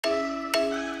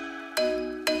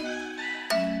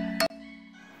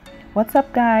What's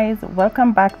up guys,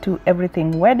 welcome back to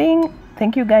Everything Wedding.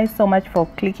 Thank you guys so much for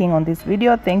clicking on this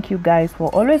video. Thank you guys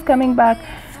for always coming back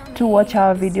to watch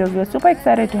our videos. We're super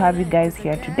excited to have you guys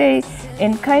here today,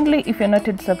 and kindly, if you're not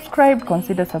yet subscribed,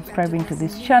 consider subscribing to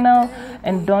this channel,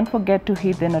 and don't forget to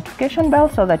hit the notification bell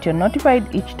so that you're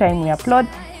notified each time we upload.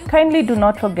 Kindly do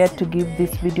not forget to give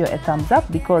this video a thumbs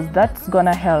up because that's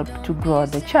gonna help to grow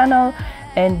the channel.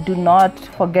 And do not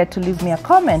forget to leave me a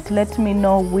comment. Let me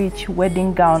know which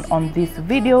wedding gown on this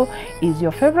video is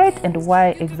your favorite and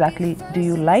why exactly do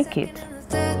you like it.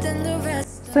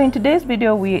 So in today's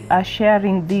video we are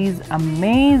sharing these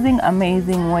amazing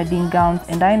wedding gowns,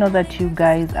 and I know that you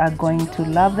guys are going to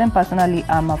love them. Personally,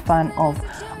 I'm a fan of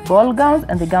ball gowns,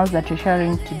 and the gowns that we're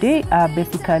sharing today are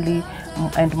basically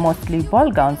and mostly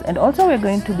ball gowns. And also we're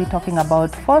going to be talking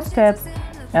about 4 steps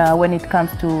when it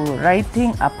comes to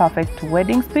writing a perfect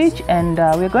wedding speech, and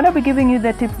we're going to be giving you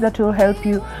the tips that will help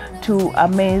you to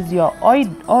amaze your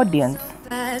audience.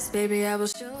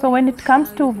 So when it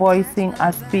comes to voicing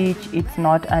a speech, it's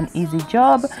not an easy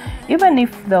job. Even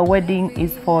if the wedding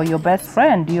is for your best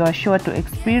friend, you are sure to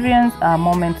experience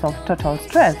moments of total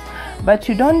stress. But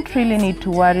you don't really need to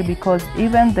worry, because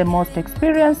even the most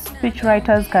experienced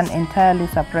speechwriters can entirely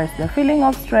suppress the feeling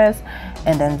of stress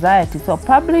and anxiety. So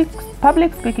public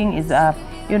speaking is a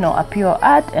pure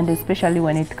art, and especially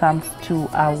when it comes to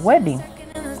a wedding.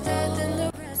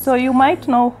 So you might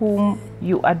know whom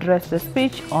you address the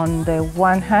speech. On the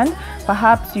one hand,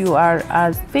 perhaps you are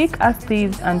as thick as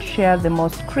thieves and share the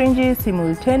most cringy,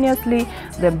 simultaneously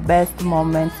the best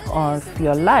moments of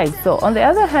your life. So on the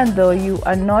other hand though, you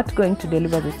are not going to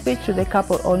deliver the speech to the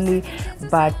couple only,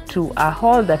 but to a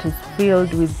hall that is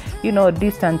filled with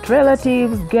distant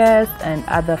relatives, guests, and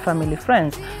other family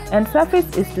friends. And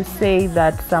suffice is to say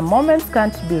that some moments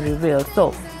can't be revealed.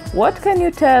 So what can you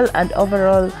tell, and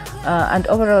overall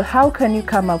how can you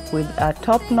come up with a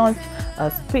top-notch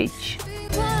speech?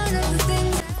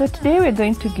 So today we're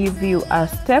going to give you a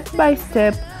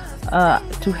step-by-step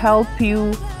to help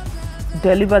you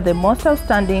deliver the most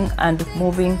outstanding and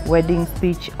moving wedding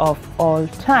speech of all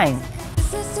time.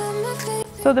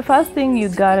 So the first thing you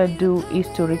gotta do is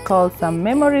to recall some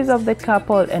memories of the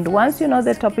couple, and once you know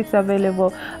the topics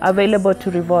available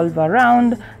to revolve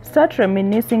around, start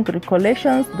reminiscing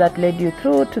recollections that led you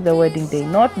through to the wedding day.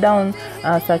 Note down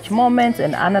such moments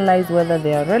and analyze whether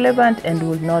they are relevant and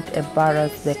will not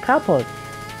embarrass the couple.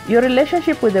 Your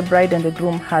relationship with the bride and the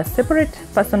groom has separate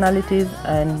personalities,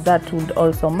 and that would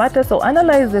also matter. So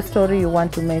analyze the story you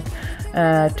want to make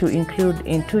to include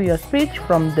into your speech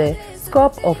from the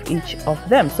scope of each of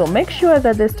them. So make sure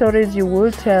that the stories you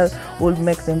will tell will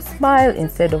make them smile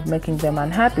instead of making them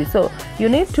unhappy. So you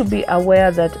need to be aware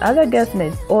that other guests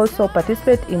may also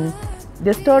participate in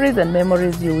the stories and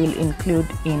memories you will include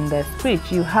in the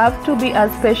speech. You have to be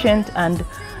as patient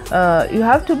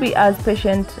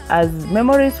as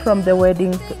memories from the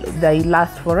wedding. They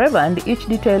last forever, and each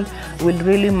detail will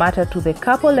really matter to the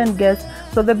couple and guests.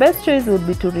 So the best choice would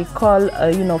be to recall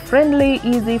friendly,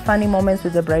 easy, funny moments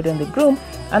with the bride and the groom,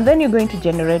 and then you're going to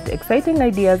generate exciting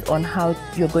ideas on how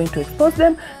you're going to expose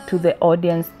them to the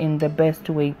audience in the best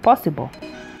way possible.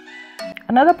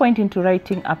 Another point into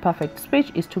writing a perfect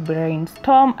speech is to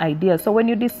brainstorm ideas. So when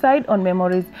you decide on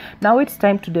memories, now it's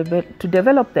time to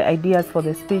develop the ideas for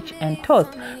the speech and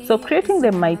toast. So creating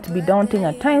them might be daunting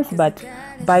at times, but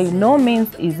by no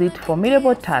means is it a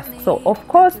formidable task. So of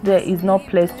course there is no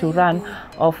place to run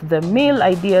off the mill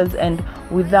ideas, and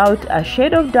without a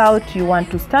shade of doubt you want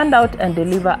to stand out and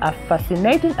deliver a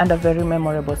fascinating and a very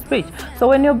memorable speech. So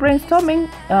when you're brainstorming,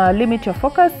 limit your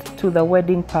focus to the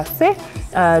wedding per se.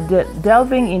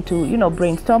 Delving into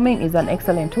brainstorming is an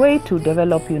excellent way to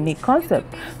develop unique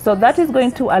concepts. So that is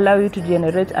going to allow you to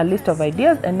generate a list of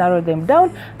ideas and narrow them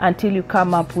down until you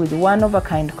come up with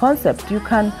one-of-a-kind concept. You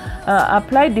can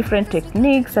apply different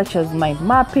techniques such as mind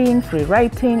mapping, free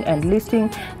writing, and listing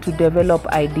to develop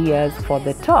ideas for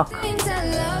the talk.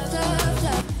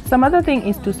 Some other thing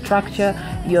is to structure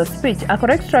your speech. A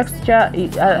correct structure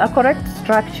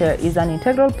is an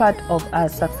integral part of a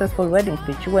successful wedding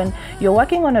speech. When you're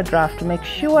working on a draft, make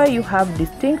sure you have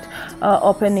distinct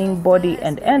opening, body,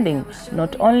 and ending.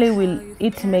 Not only will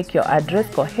it make your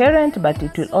address coherent, but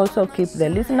it will also keep the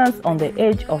listeners on the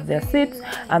edge of their seats,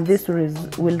 and this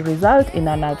will result in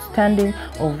an outstanding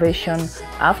ovation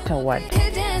afterward.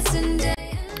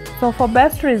 So for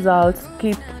best results,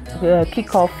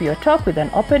 kick off your talk with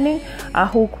an opening. A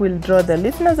hook will draw the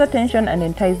listener's attention and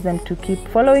entice them to keep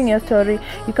following your story.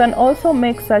 You can also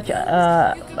make such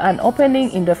an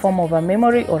opening in the form of a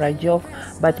memory or a joke,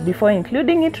 but before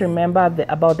including it, remember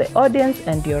about the audience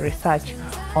and your research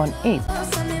on it.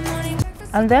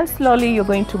 And then slowly you're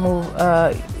going to move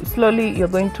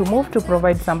to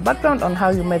provide some background on how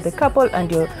you met the couple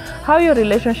and how your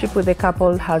relationship with the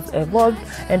couple has evolved.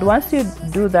 And once you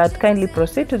do that, kindly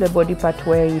proceed to the body part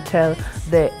where you tell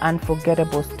the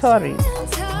unforgettable stories.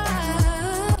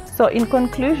 So in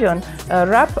conclusion,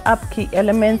 wrap up key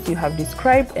elements you have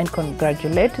described and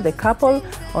congratulate the couple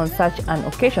on such an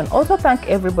occasion. Also thank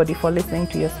everybody for listening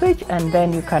to your speech, and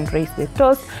then you can raise the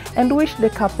toast and wish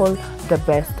the couple the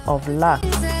best of luck.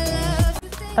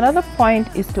 Another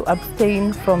point is to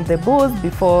abstain from the booze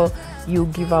before you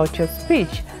give out your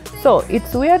speech. So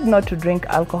it's weird not to drink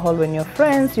alcohol when your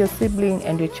friends, your sibling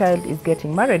and your child is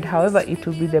getting married. However, it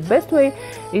would be the best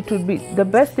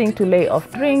thing to lay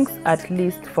off drinks at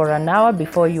least for an hour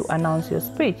before you announce your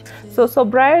speech. So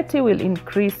sobriety will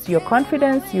increase your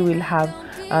confidence. You will have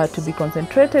to be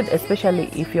concentrated,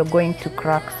 especially if you're going to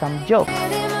crack some jokes.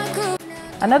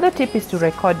 Another tip is to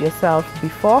record yourself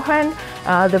beforehand.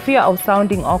 The fear of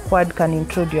sounding awkward can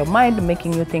intrude your mind,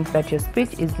 making you think that your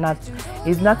speech is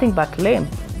nothing but lame.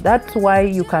 That's why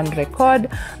you can record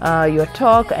your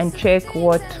talk and check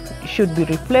what should be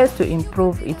replaced to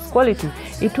improve its quality.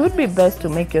 It would be best to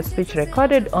make your speech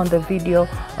recorded on the video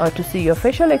to see your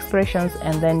facial expressions,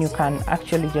 and then you can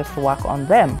actually just work on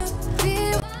them.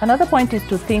 Another point is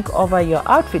to think over your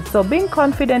outfit. So being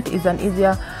confident is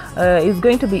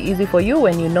going to be easy for you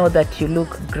when you know that you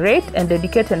look great, and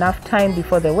dedicate enough time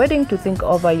before the wedding to think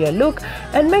over your look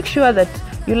and make sure that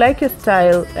you like your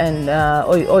style and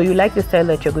or you like the style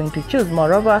that you're going to choose.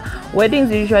 Moreover,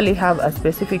 weddings usually have a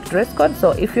specific dress code,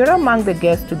 so if you're among the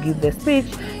guests to give the speech,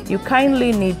 you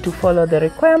kindly need to follow the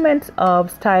requirements of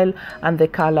style and the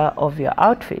color of your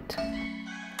outfit.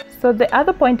 So the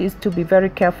other point is to be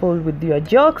very careful with your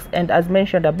jokes, and as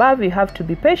mentioned above, you have to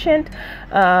be patient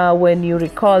when you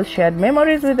recall shared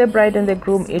memories with the bride and the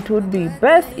groom. It would be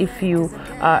best if you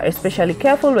are especially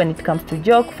careful when it comes to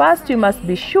joke. First, you must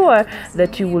be sure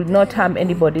that you will not harm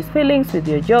anybody's feelings with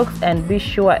your jokes, and be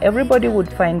sure everybody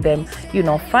would find them,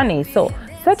 funny. So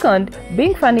second,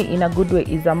 being funny in a good way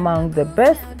is among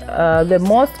the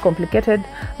most complicated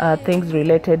things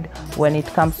related when it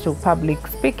comes to public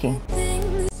speaking.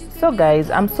 So guys,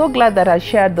 I'm so glad that I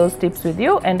shared those tips with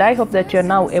you, and I hope that you're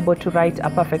now able to write a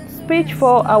perfect speech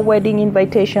for a wedding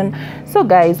invitation. So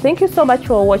guys, thank you so much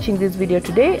for watching this video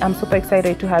today. I'm super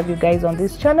excited to have you guys on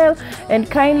this channel, and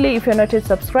kindly, if you're not yet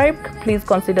subscribed, please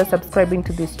consider subscribing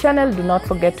to this channel. Do not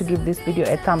forget to give this video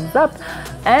a thumbs up,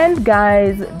 and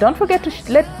guys, don't forget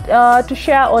to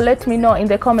share or let me know in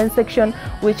the comment section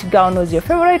which gown was your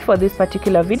favorite for this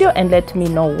particular video, and let me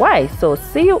know why. So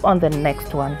see you on the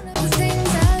next one.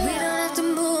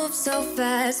 So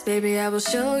fast, baby, I will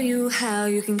show you how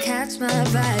you can catch my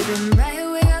vibe. And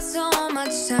right, we got so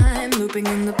much time, looping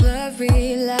in the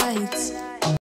blurry lights.